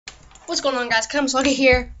What's going on, guys? Come Slugger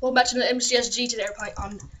here. Welcome back to the MCSG. Today we're playing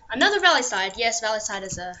on another Valley Side. Yes, Valley Side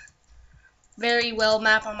is a very well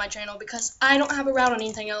map on my channel because I don't have a route on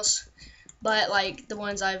anything else but like the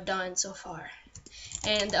ones I've done so far,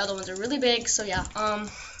 and the other ones are really big. So yeah,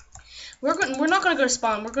 we're not gonna go to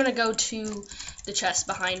spawn. We're gonna go to the chest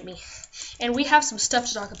behind me, and we have some stuff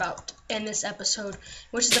to talk about in this episode,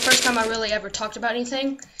 which is the first time I really ever talked about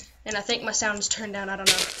anything. And I think my sound is turned down. I don't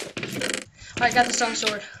know. Alright, got the stone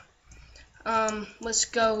sword. Let's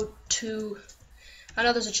go to, I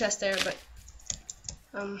know there's a chest there, but,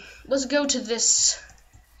 let's go to the,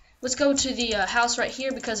 house right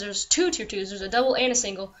here, because there's two tier 2s, there's a double and a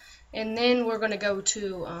single, and then we're gonna go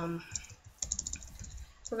to,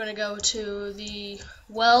 the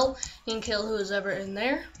well and kill who's ever in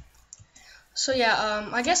there. So yeah,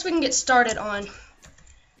 I guess we can get started on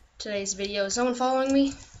today's video. Is someone following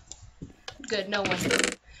me? Good, no one.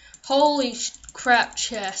 Holy crap,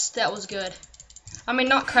 chest, that was good. I mean,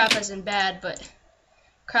 not crap as in bad, but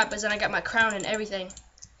crap as in I got my crown and everything.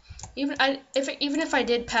 Even if I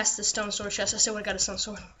did pass the stone sword chest, I still would have got a stone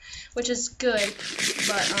sword, which is good.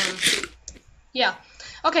 But yeah.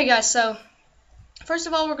 Okay, guys. So first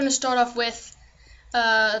of all, we're gonna start off with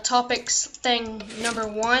topics thing number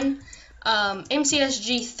 1,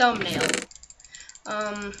 MCSG thumbnail.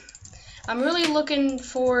 I'm really looking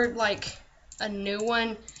for like a new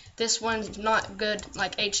one. This one's not good,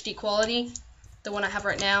 like HD quality, the one I have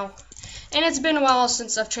right now, and it's been a while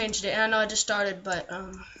since I've changed it, and I know I just started, but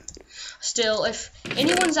still, if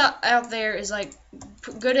anyone's out there is like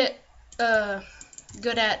good at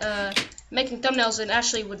making thumbnails and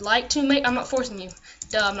actually would like to make, I'm not forcing you,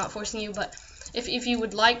 I'm not forcing you, but if you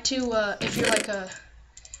would like to, if you're like a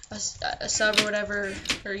sub or whatever,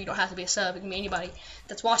 or you don't have to be a sub, it can be anybody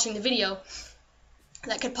that's watching the video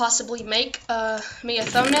that could possibly make me a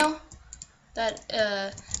thumbnail. That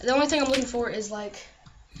the only thing I'm looking for is like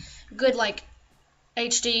good like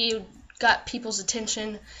HD, got people's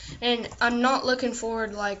attention, and I'm not looking for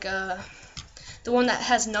like the one that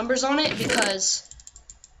has numbers on it, because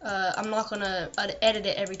I'm not gonna edit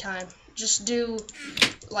it every time. Just do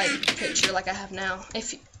like a picture like I have now,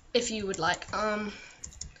 if you would like.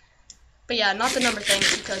 But yeah, not the number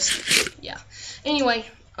things, because yeah. Anyway,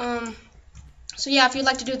 so yeah, if you'd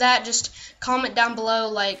like to do that, just comment down below,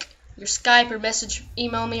 like your Skype or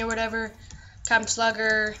email me or whatever. Captain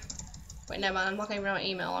Slugger. Wait, never mind. I'm not gonna my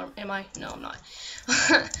email, am I? No, I'm not.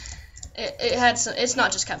 It's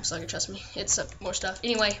not just Captain Slugger. Trust me. It's more stuff.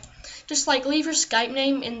 Anyway, just like leave your Skype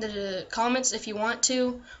name in the comments if you want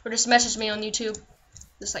to, or just message me on YouTube.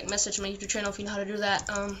 Just like message my YouTube channel if you know how to do that.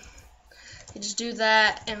 You just do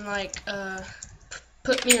that and like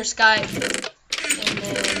put me your Skype,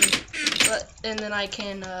 and then I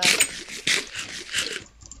can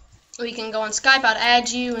we can go on Skype. I'd add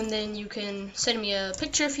you, and then you can send me a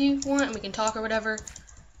picture if you want, and we can talk or whatever.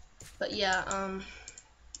 But yeah,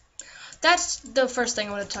 that's the first thing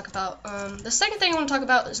I want to talk about. The second thing I want to talk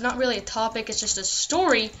about is not really a topic, it's just a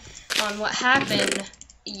story on what happened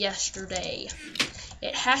yesterday.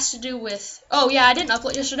 It has to do with, oh yeah, I didn't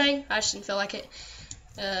upload yesterday, I just didn't feel like it.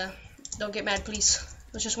 Don't get mad, please.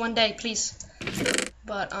 It was just one day, please.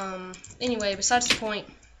 But anyway, besides the point,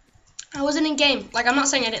 I wasn't in game. Like, I'm not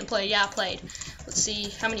saying I didn't play. Yeah, I played. Let's see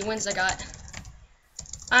how many wins I got.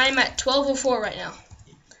 I'm at 1204 right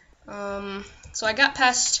now. So I got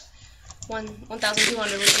past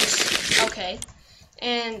 1,200, which is okay.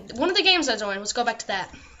 And one of the games I joined, let's go back to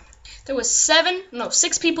that. There was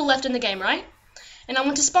 6 people left in the game, right? And I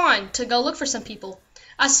went to spawn to go look for some people.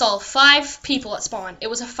 I saw 5 people at spawn. It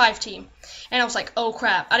was a 5 team. And I was like, oh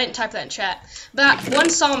crap. I didn't type that in chat. But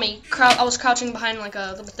one saw me. I was crouching behind like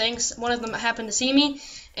a little things. One of them happened to see me.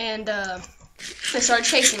 And they started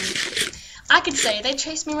chasing me. I could say they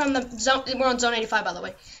chased me around the zone. We're on zone 85, by the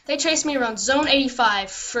way. They chased me around zone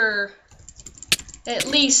 85 for at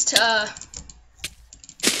least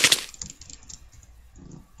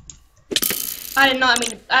I did not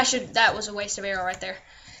mean to, that was a waste of arrow right there.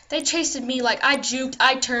 They chased me, like, I juked,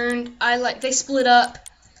 I turned, they split up,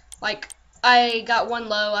 like, I got one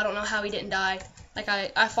low, I don't know how he didn't die, like,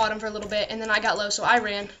 I fought him for a little bit, and then I got low, so I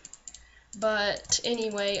ran, but,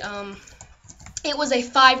 anyway, it was a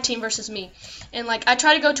 5 team versus me, and, like, I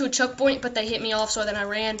tried to go to a choke point, but they hit me off, so then I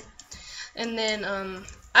ran, and then,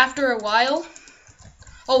 after a while,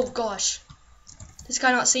 oh, gosh, this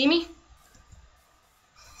guy not see me?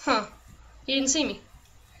 Huh, he didn't see me.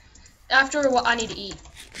 After a while, I need to eat.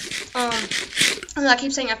 I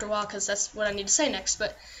keep saying after a while because that's what I need to say next,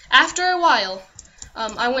 but after a while,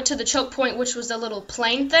 I went to the choke point, which was the little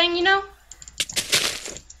plane thing, you know?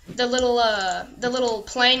 The little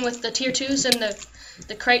plane with the tier 2s and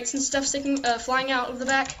the crates and stuff sticking, flying out of the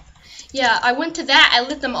back. Yeah, I went to that. I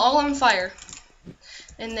lit them all on fire,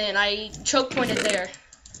 and then I choke pointed there,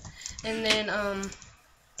 and then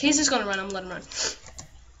he's just gonna run. I'm gonna let him run.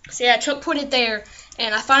 So yeah, I choke pointed there,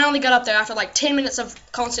 and I finally got up there after like 10 minutes of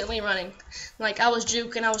constantly running. Like I was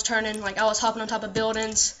juking, I was turning, like I was hopping on top of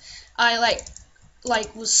buildings. I like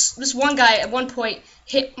was this one guy at one point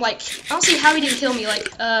hit, like, I don't see how he didn't kill me. Like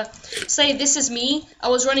say this is me. I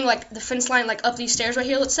was running like the fence line, like up these stairs right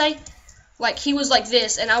here, let's say. Like he was like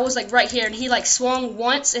this, and I was like right here, and he like swung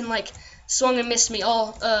once and like swung and missed me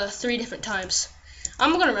all 3 different times.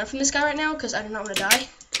 I'm gonna run from this guy right now because I do not want to die.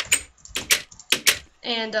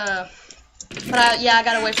 And yeah, I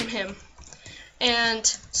got away from him. And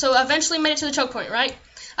so I eventually made it to the choke point, right?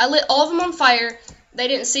 I lit all of them on fire. They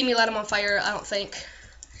didn't see me light them on fire, I don't think.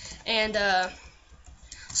 And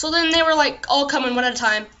so then they were like all coming one at a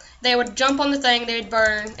time. They would jump on the thing, they'd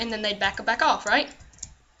burn, and then they'd back off, right?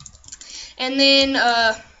 And then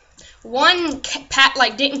one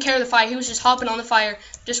like didn't carry the fire. He was just hopping on the fire,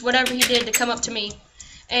 just whatever he did to come up to me.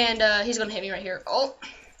 And he's gonna hit me right here. Oh.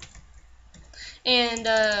 And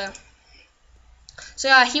so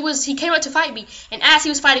yeah, he came out to fight me, and as he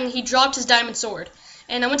was fighting, he dropped his diamond sword.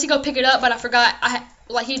 And I went to go pick it up, but I forgot.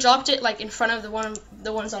 Like he dropped it like in front of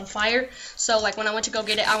the ones on fire. So like when I went to go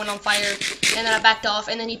get it, I went on fire, and then I backed off,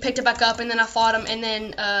 and then he picked it back up, and then I fought him, and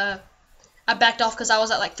then I backed off because I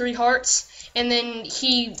was at like 3 hearts, and then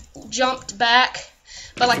he jumped back,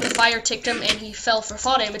 but like the fire ticked him, and he fell for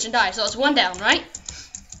fall damage and died. So it's 1 down, right?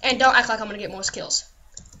 And don't act like I'm gonna get more kills.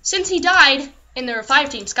 Since he died, and there were 5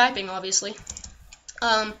 teams Skyping, obviously,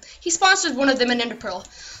 he sponsored one of them an Ender Pearl.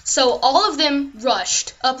 So all of them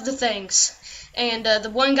rushed up the things, and the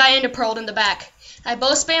one guy Ender Pearled in the back. I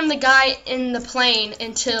both spammed the guy in the plane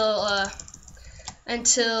until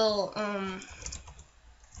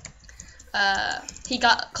he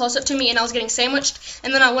got close up to me, and I was getting sandwiched.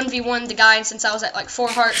 And then I 1v1'd the guy, and since I was at like 4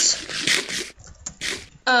 hearts.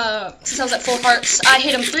 I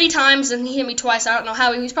hit him 3 times, and he hit me twice. I don't know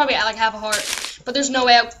how. He was probably at like half a heart, but there's no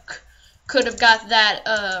way I could have got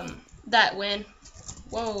that win.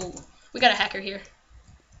 Whoa, we got a hacker here.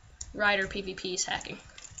 Ryder PvP is hacking.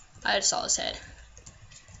 I just saw his head.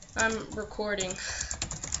 I'm recording.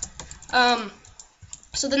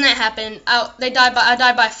 So then that happened. I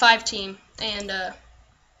died by 5 team, and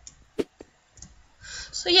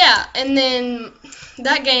so yeah, and then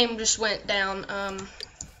that game just went down.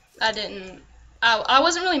 I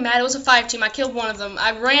wasn't really mad. It was a 5 team. I killed one of them.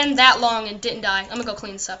 I ran that long and didn't die. I'm gonna go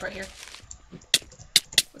clean this up right here.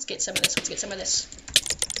 Let's get some of this. Let's get some of this.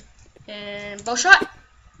 And bow shot.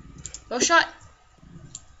 Bow shot.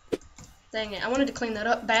 Dang it! I wanted to clean that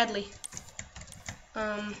up badly.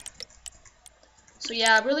 So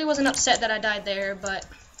yeah, I really wasn't upset that I died there, but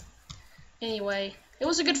anyway, it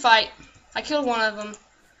was a good fight. I killed one of them.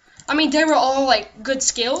 I mean, they were all like good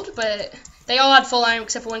skilled, but they all had full iron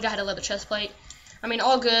except for one guy had a leather chest plate. I mean,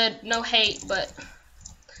 all good, no hate, but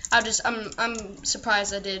I'm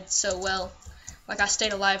surprised I did so well. Like I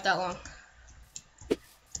stayed alive that long.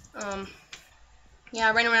 Yeah,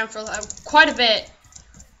 I ran around for quite a bit.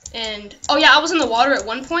 And oh yeah, I was in the water at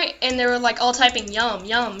one point, and they were like all typing yum,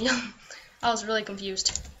 yum, yum. I was really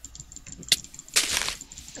confused.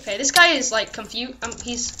 Okay, this guy is like confused.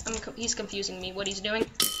 He's confusing me. What he's doing.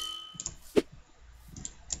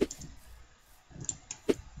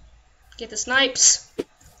 Get the snipes.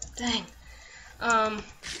 Dang.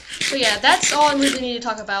 So yeah, that's all I really need to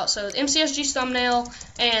talk about. So MCSG's thumbnail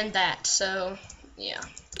and that. So yeah,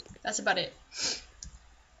 that's about it.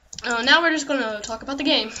 Now we're just gonna talk about the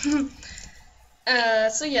game.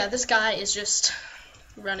 So yeah, this guy is just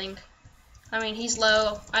running. I mean, he's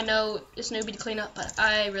low. I know it's newbie to clean up, but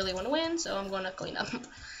I really want to win, so I'm gonna clean up.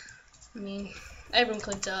 I mean, everyone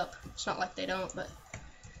cleans up. It's not like they don't, but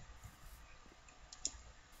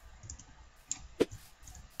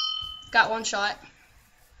got 1 shot.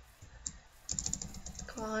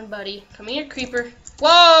 Come on, buddy. Come here, creeper.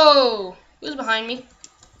 Whoa! Who's behind me?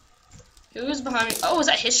 Who's behind me? Oh, is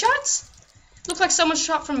that his shots? Looked like someone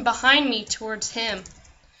shot from behind me towards him,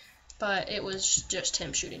 but it was just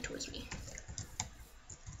him shooting towards me.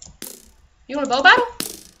 You want a bow battle?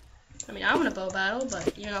 I mean, I want a bow battle,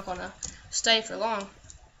 but you're not gonna stay for long.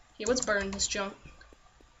 Here, let's burn this junk.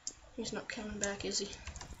 He's not coming back, is he?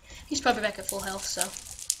 He's probably back at full health, so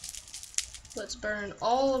let's burn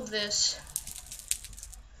all of this.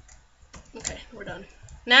 Okay, we're done.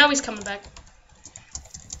 Now he's coming back.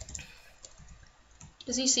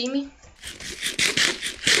 Does he see me?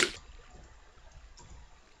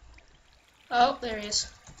 Oh, there he is.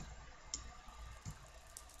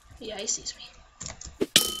 Yeah, he sees me.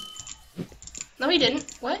 No, he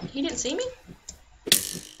didn't. What? He didn't see me?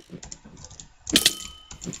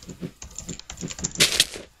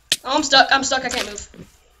 Oh, I'm stuck. I'm stuck. I can't move.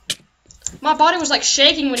 My body was like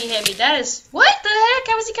shaking when he hit me. That is... What the heck?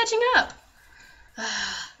 How was he catching up?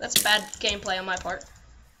 That's bad gameplay on my part.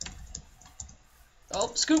 Oh,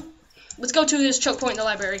 scoop. Let's go to this choke point in the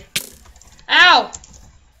library. Ow!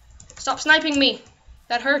 Stop sniping me.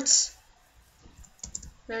 That hurts.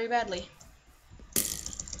 Very badly.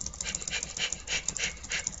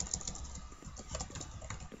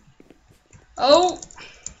 Oh!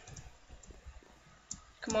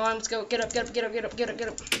 Come on, let's go. Get up, get up, get up, get up, get up, get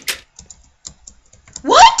up.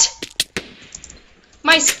 What?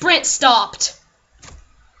 My sprint stopped.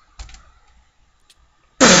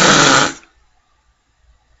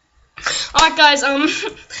 Alright guys, I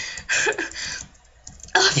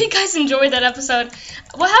hope you guys enjoyed that episode.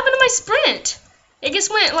 What happened to my sprint? It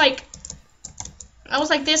just went like, I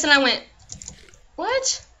was like this and I went,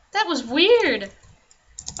 what? That was weird.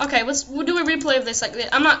 Okay, we'll do a replay of this like this.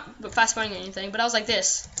 I'm not fast forwarding or anything, but I was like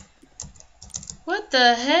this. What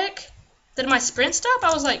the heck? Did my sprint stop?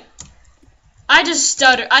 I was like, I just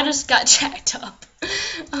stuttered. I just got jacked up.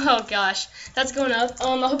 Oh gosh, that's going up.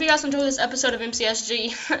 I hope you guys enjoyed this episode of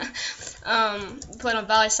MCSG. Playing on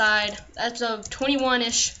Valley Side. Episode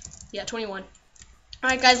 21-ish. Yeah, 21.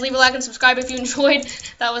 Alright guys, leave a like and subscribe if you enjoyed.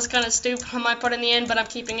 That was kind of stupid on my part in the end, but I'm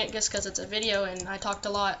keeping it just because it's a video and I talked a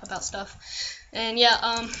lot about stuff. And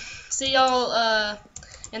yeah, see y'all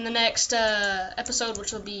in the next episode,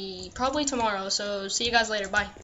 which will be probably tomorrow. So see you guys later. Bye.